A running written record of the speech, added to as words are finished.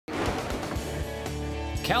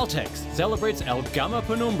Caltex celebrates El Gamma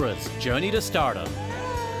Penumbra's journey to stardom.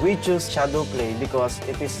 We choose shadow play because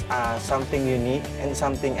it is something unique and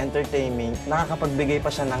something entertaining. Nakakapagbigay pa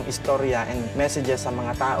siya ng istorya and messages sa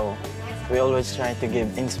mga tao. We always try to give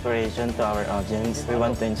inspiration to our audience. We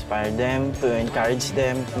want to inspire them, to encourage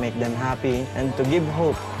them, to make them happy, and to give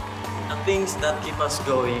hope. The things that keep us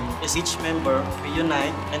going is each member, we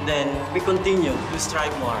unite, and then we continue to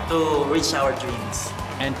strive more to reach our dreams.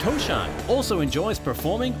 And Toshan also enjoys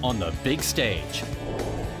performing on the big stage.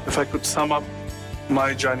 If I could sum up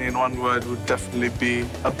my journey in one word, would definitely be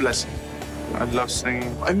a blessing. I love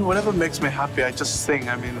singing. I mean, whatever makes me happy, I just sing.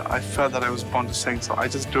 I mean, I felt that I was born to sing, so I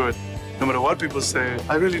just do it. No matter what people say,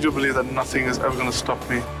 I really do believe that nothing is ever going to stop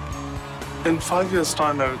me. In 5 years'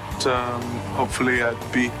 time, hopefully I'd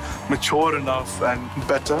be mature enough and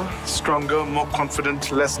better, stronger, more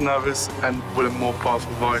confident, less nervous, and with a more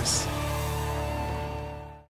powerful voice.